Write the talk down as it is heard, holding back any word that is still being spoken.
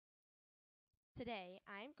Today,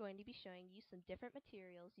 I'm going to be showing you some different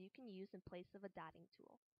materials you can use in place of a dotting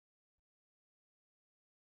tool.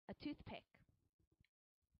 A toothpick.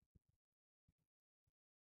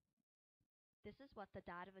 This is what the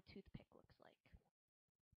dot of a toothpick looks like.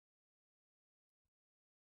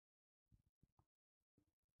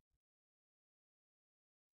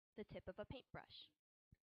 The tip of a paintbrush.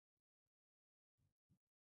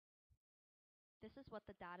 This is what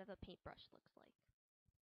the dot of a paintbrush looks like.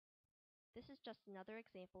 This is just another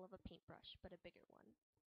example of a paintbrush, but a bigger one.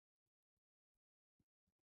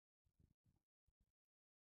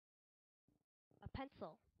 A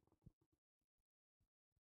pencil.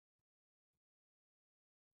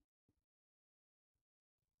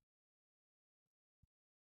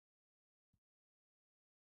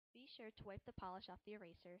 Be sure to wipe the polish off the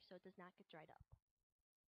eraser so it does not get dried up.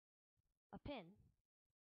 A pin.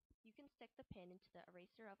 You can stick the pin into the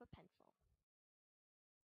eraser of a pencil.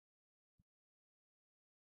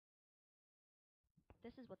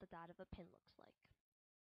 This is what the dot of a pin looks like.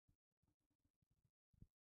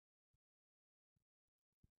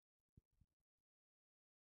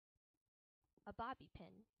 A bobby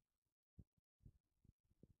pin.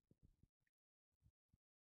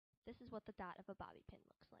 This is what the dot of a bobby pin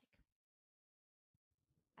looks like.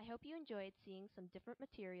 I hope you enjoyed seeing some different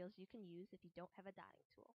materials you can use if you don't have a dotting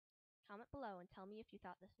tool. Comment below and tell me if you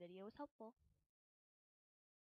thought this video was helpful.